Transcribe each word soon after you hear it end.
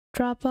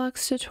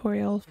Dropbox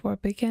Tutorial for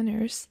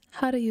Beginners,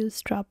 how to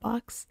use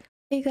Dropbox.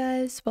 Hey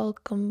guys,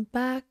 welcome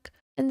back.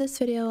 In this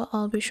video,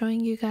 I'll be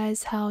showing you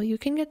guys how you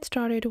can get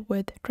started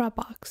with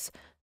Dropbox.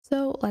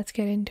 So let's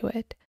get into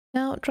it.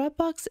 Now,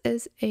 Dropbox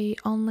is an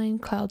online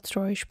cloud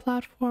storage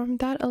platform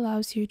that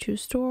allows you to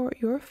store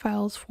your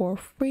files for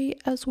free,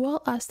 as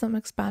well as some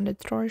expanded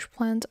storage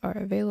plans are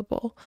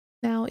available.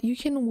 Now, you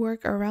can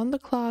work around the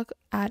clock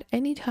at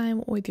any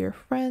time with your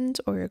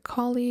friends or your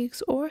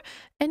colleagues or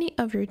any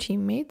of your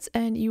teammates,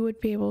 and you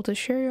would be able to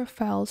share your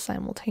files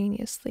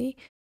simultaneously.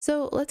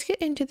 So let's get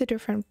into the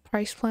different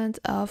price plans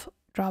of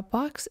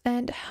Dropbox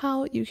and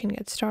how you can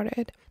get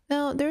started.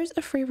 Now, there's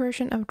a free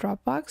version of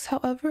Dropbox,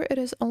 however, it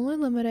is only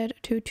limited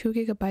to 2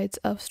 GB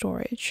of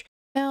storage.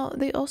 Now,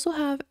 they also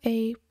have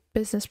a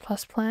Business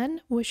Plus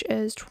plan, which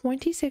is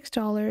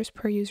 $26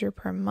 per user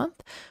per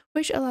month,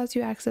 which allows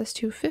you access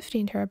to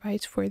 15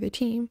 terabytes for the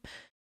team.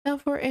 Now,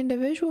 for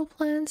individual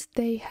plans,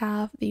 they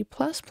have the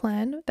Plus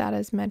plan that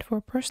is meant for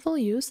personal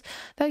use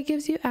that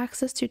gives you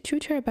access to 2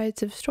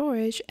 terabytes of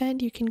storage,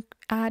 and you can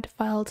add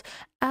files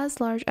as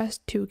large as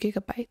 2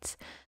 GB.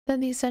 Then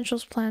the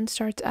Essentials plan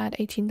starts at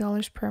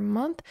 $18 per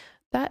month.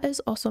 That is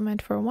also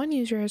meant for one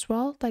user as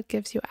well, that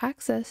gives you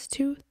access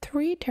to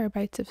 3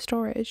 terabytes of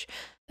storage.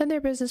 Then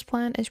their business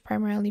plan is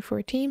primarily for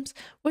teams,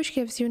 which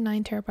gives you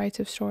 9 terabytes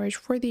of storage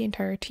for the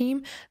entire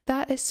team.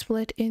 That is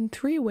split in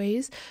 3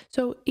 ways,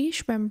 so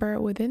each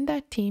member within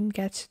that team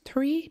gets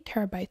 3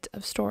 terabytes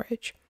of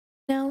storage.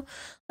 Now,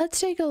 let's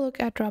take a look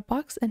at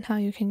Dropbox and how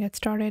you can get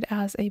started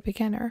as a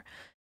beginner.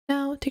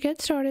 Now, to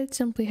get started,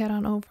 simply head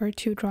on over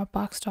to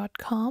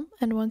Dropbox.com,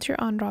 and once you're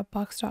on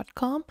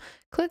Dropbox.com,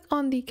 click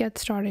on the Get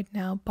Started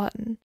Now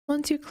button.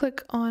 Once you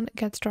click on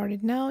Get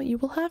Started Now, you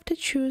will have to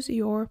choose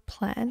your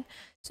plan.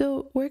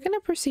 So we're going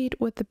to proceed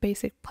with the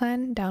basic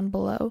plan down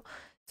below.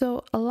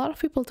 So a lot of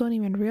people don't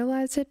even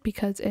realize it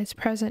because it's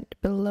present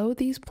below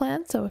these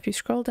plans. So if you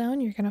scroll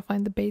down, you're going to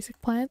find the basic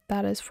plan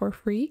that is for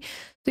free.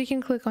 So you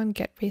can click on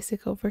Get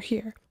Basic over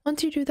here.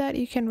 Once you do that,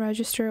 you can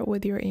register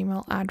with your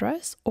email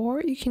address,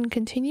 or you can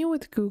continue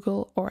with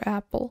Google or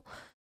Apple.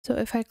 So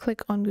if I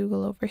click on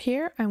Google over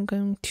here, I'm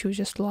going to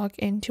just log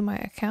into my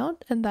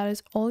account, and that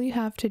is all you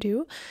have to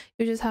do.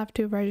 You just have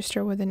to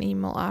register with an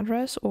email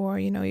address, or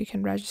you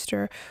can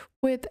register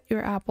with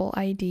your Apple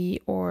ID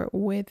or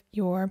with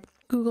your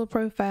Google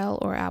profile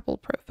or Apple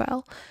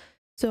profile.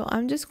 So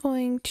I'm just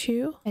going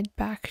to head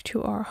back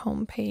to our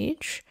home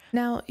page.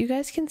 Now you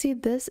guys can see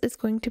this is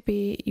going to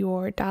be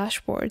your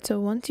dashboard.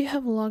 So once you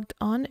have logged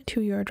on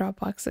to your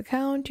Dropbox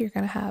account, you're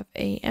going to have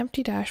an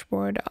empty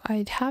dashboard.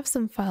 I have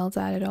some files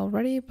added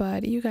already,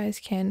 but you guys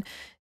can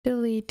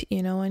delete,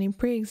 any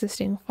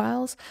pre-existing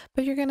files,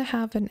 but you're going to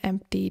have an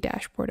empty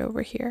dashboard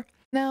over here.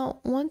 Now,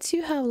 once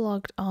you have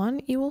logged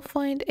on, you will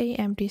find an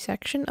empty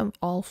section of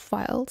all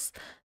files.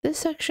 This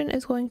section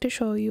is going to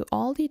show you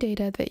all the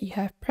data that you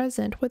have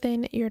present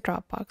within your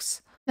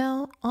Dropbox.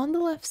 Now, on the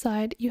left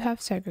side, you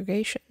have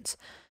segregations.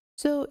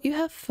 So you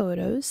have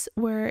photos,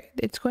 where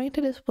it's going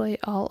to display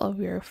all of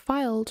your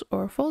files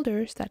or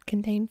folders that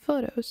contain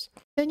photos.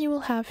 Then you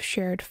will have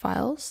shared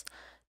files.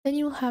 Then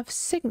you will have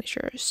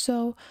signatures.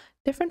 So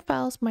different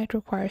files might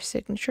require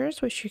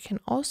signatures, which you can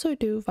also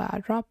do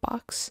via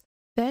Dropbox.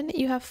 Then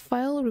you have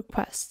file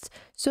requests.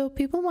 So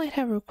people might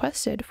have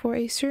requested for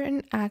a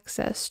certain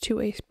access to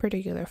a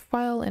particular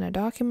file in a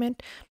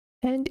document,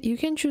 and you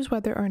can choose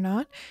whether or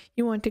not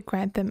you want to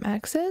grant them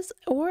access,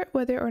 or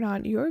whether or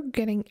not you're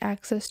getting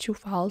access to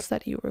files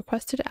that you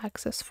requested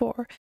access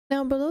for.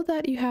 Now below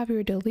that you have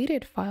your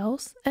deleted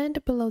files,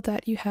 and below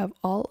that you have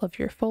all of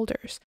your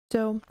folders.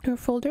 So your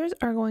folders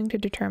are going to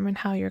determine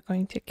how you're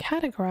going to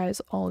categorize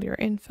all your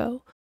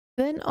info.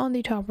 Then on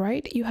the top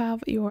right, you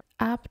have your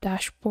app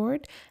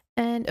dashboard.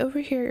 And over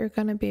here, you're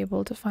going to be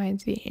able to find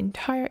the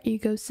entire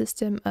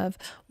ecosystem of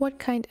what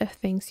kind of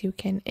things you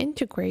can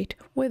integrate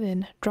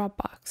within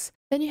Dropbox.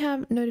 Then you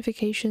have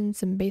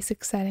notifications and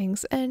basic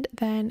settings, and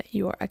then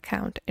your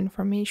account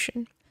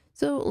information.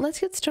 So let's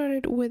get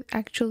started with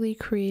actually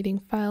creating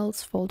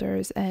files,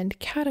 folders, and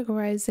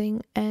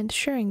categorizing and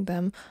sharing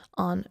them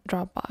on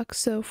Dropbox.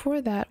 So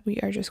for that, we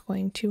are just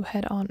going to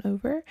head on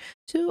over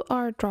to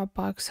our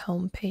Dropbox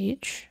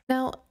homepage.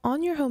 Now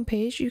on your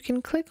homepage, you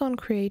can click on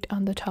Create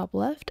on the top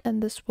left,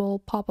 and this will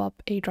pop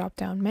up a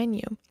drop-down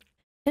menu.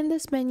 In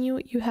this menu,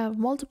 you have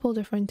multiple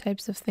different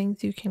types of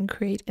things you can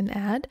create and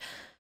add.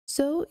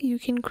 So you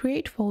can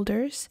create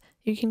folders,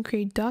 you can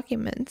create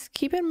documents.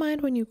 Keep in mind,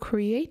 when you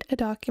create a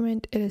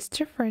document, it is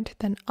different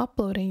than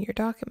uploading your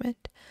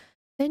document.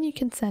 Then you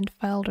can send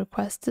file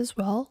requests as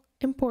well,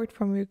 import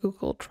from your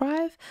Google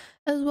Drive,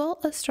 as well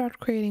as start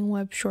creating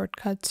web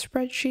shortcuts,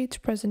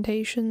 spreadsheets,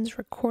 presentations,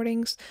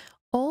 recordings,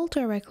 all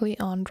directly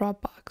on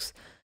Dropbox.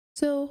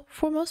 So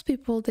for most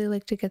people, they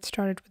like to get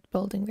started with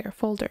building their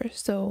folders.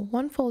 So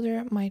one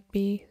folder might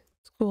be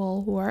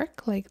school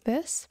work, like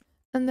this.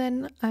 And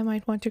then I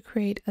might want to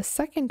create a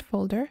second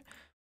folder,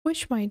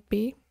 which might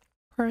be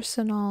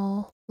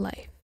personal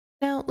life.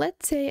 Now,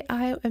 let's say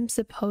I am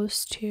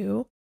supposed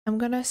to I'm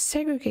gonna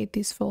segregate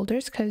these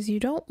folders because you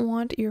don't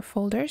want your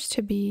folders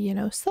to be,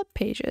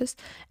 subpages.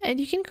 And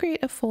you can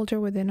create a folder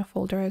within a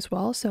folder as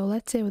well. So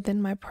let's say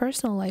within my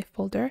personal life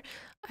folder,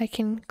 I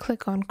can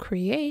click on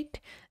create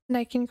and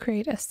I can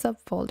create a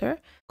subfolder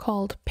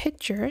called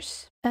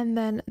pictures. And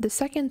then the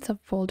second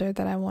subfolder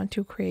that I want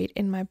to create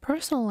in my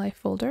personal life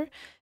folder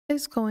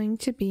is going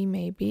to be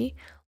maybe,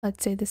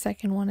 let's say the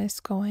second one is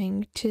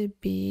going to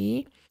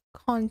be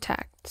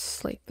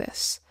contacts, like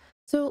this.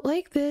 So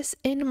like this,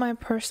 in my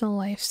personal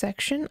life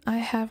section, I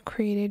have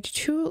created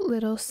two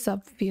little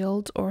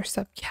subfields or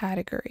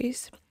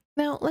subcategories.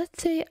 Now,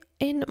 let's say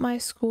in my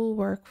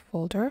schoolwork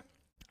folder,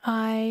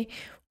 I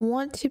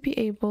want to be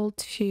able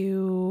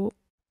to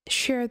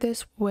share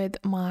this with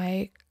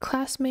my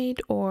classmate,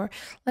 or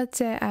let's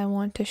say I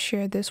want to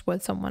share this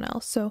with someone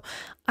else. So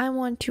I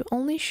want to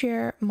only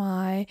share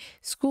my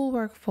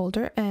schoolwork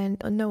folder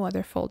and no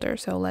other folder.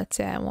 So let's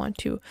say I want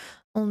to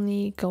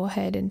only go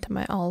ahead into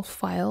my all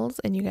files,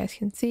 and you guys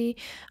can see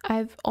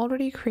I've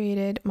already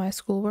created my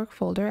schoolwork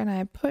folder and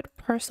I put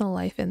personal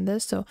life in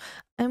this. So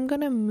I'm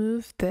gonna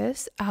move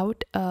this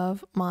out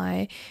of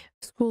my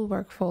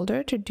schoolwork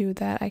folder. To do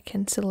that, I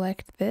can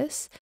select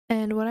this,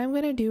 and what I'm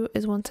gonna do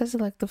is once I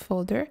select the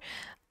folder,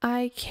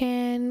 I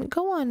can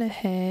go on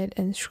ahead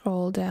and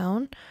scroll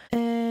down,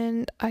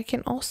 and I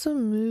can also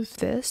move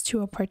this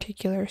to a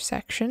particular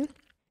section.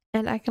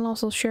 And I can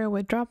also share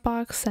with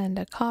Dropbox, send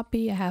a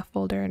copy. I have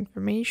folder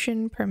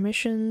information,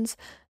 permissions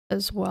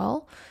as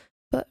well.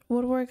 But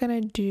what we're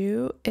gonna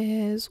do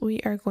is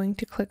we are going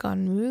to click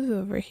on move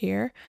over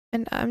here,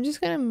 and I'm just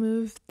gonna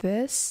move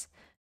this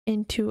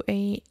into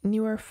a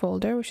newer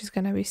folder, which is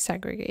gonna be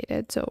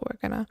segregated. So we're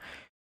gonna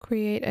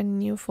create a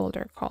new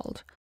folder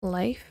called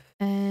life.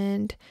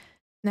 And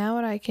now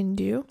what I can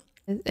do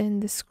is in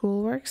the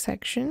schoolwork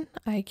section,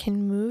 I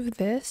can move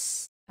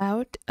this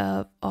out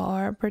of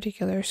our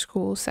particular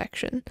school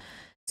section.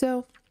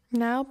 So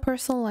now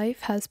personal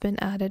life has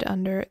been added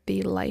under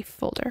the life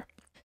folder.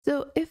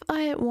 So if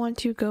I want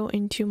to go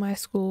into my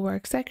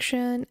schoolwork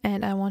section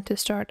and I want to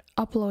start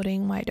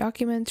uploading my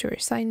documents or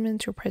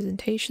assignments or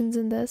presentations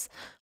in this,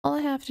 all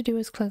I have to do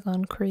is click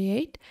on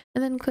create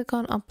and then click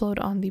on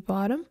upload on the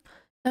bottom.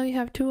 Now you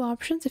have two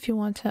options if you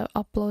want to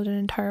upload an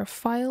entire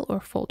file or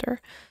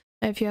folder.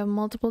 If you have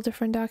multiple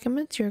different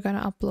documents, you're going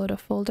to upload a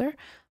folder.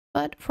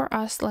 But for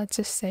us, let's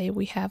just say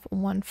we have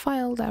one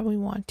file that we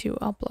want to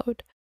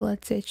upload.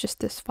 Let's say it's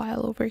just this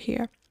file over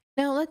here.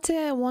 Now, let's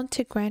say I want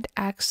to grant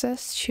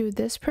access to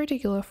this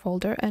particular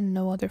folder and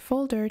no other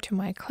folder to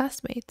my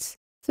classmates.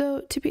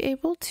 So to be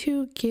able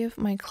to give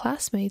my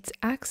classmates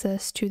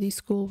access to the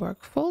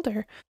schoolwork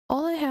folder,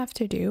 all I have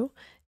to do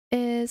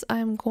is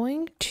I'm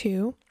going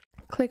to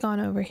click on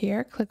over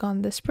here, click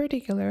on this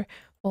particular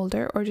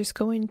folder, or just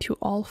go into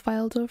all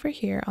files over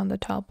here on the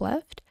top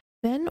left.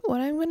 Then what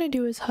I'm going to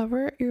do is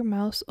hover your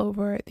mouse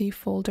over the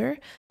folder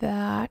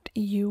that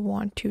you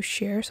want to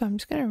share. So I'm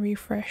just going to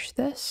refresh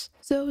this.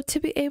 So to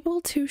be able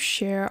to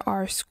share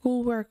our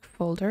schoolwork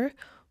folder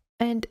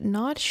and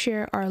not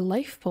share our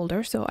life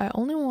folder, so I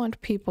only want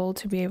people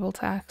to be able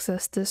to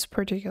access this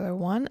particular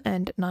one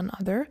and none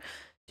other.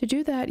 To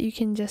do that, you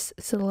can just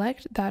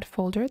select that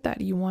folder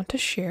that you want to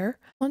share.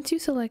 Once you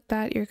select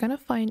that, you're going to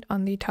find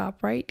on the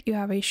top right, you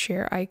have a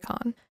share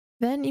icon.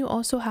 Then you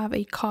also have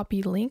a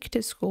copy link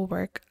to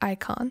schoolwork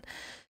icon.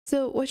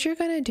 So what you're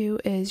going to do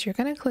is you're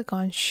going to click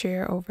on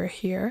share over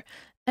here.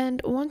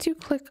 And once you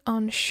click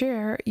on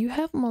share, you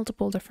have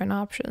multiple different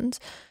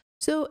options.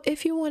 So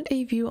if you want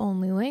a view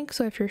only link,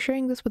 so if you're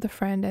sharing this with a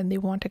friend and they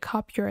want to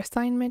copy your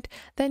assignment,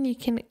 then you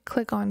can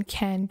click on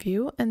can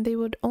view and they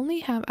would only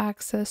have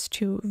access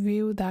to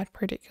view that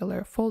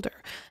particular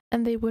folder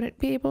and they wouldn't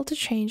be able to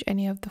change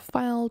any of the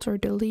files or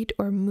delete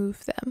or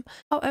move them.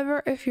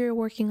 However, if you're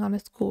working on a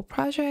school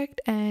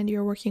project and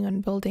you're working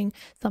on building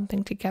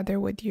something together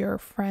with your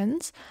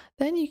friends,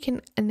 then you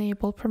can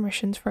enable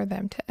permissions for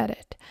them to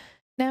edit.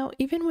 Now,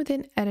 even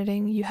within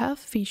editing, you have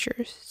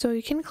features, so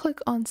you can click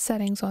on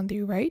settings on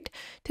the right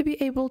to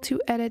be able to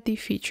edit the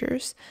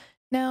features.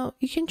 Now,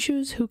 you can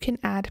choose who can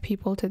add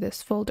people to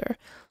this folder.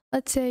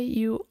 Let's say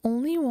you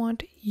only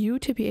want you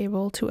to be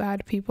able to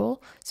add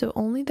people, so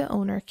only the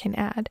owner can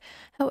add.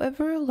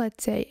 However,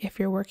 let's say if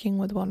you're working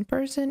with one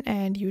person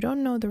and you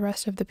don't know the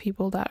rest of the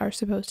people that are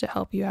supposed to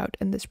help you out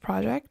in this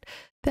project,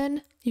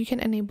 then you can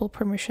enable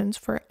permissions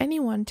for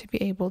anyone to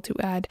be able to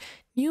add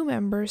new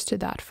members to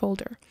that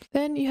folder.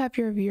 Then you have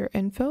your viewer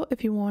info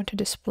if you want to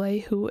display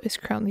who is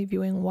currently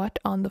viewing what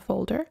on the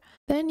folder.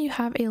 Then you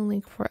have a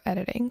link for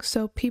editing,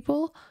 so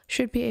people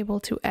should be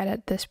able to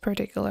edit this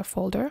particular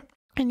folder.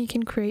 And you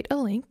can create a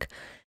link,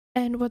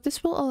 and what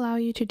this will allow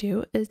you to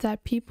do is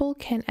that people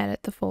can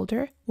edit the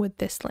folder with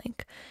this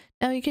link.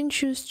 Now you can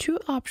choose two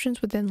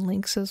options within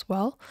links as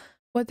well,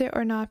 whether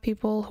or not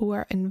people who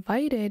are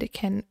invited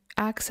can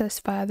access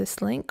via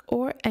this link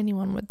or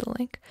anyone with the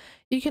link.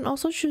 You can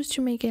also choose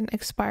to make an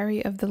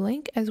expiry of the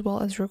link as well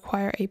as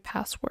require a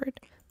password.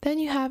 Then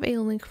you have a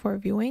link for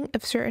viewing.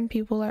 If certain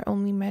people are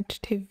only meant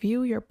to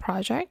view your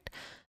project,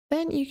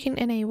 then you can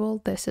enable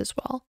this as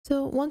well.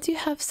 So once you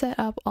have set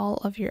up all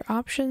of your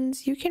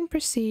options, you can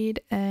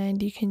proceed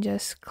and you can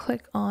just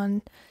click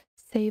on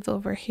save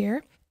over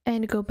here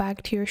and go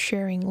back to your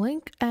sharing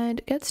link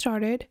and get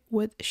started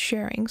with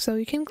sharing. So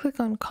you can click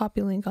on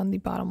copy link on the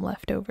bottom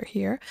left over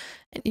here,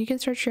 and you can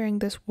start sharing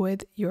this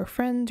with your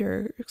friends,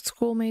 your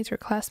schoolmates, or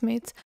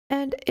classmates.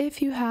 And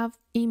if you have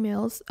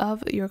emails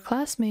of your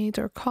classmates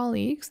or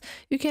colleagues,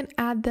 you can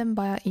add them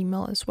via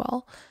email as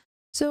well.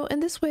 So in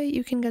this way,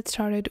 you can get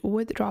started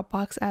with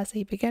Dropbox as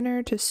a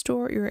beginner to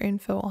store your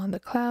info on the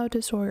cloud,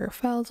 to store your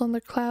files on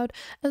the cloud,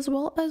 as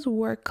well as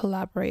work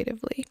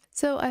collaboratively.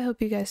 So I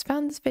hope you guys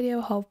found this video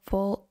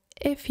helpful.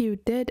 If you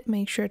did,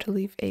 make sure to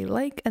leave a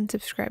like and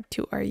subscribe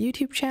to our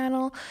YouTube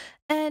channel.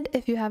 And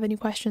if you have any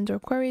questions or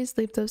queries,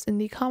 leave those in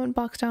the comment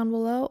box down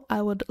below.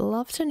 I would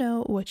love to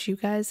know what you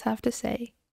guys have to say.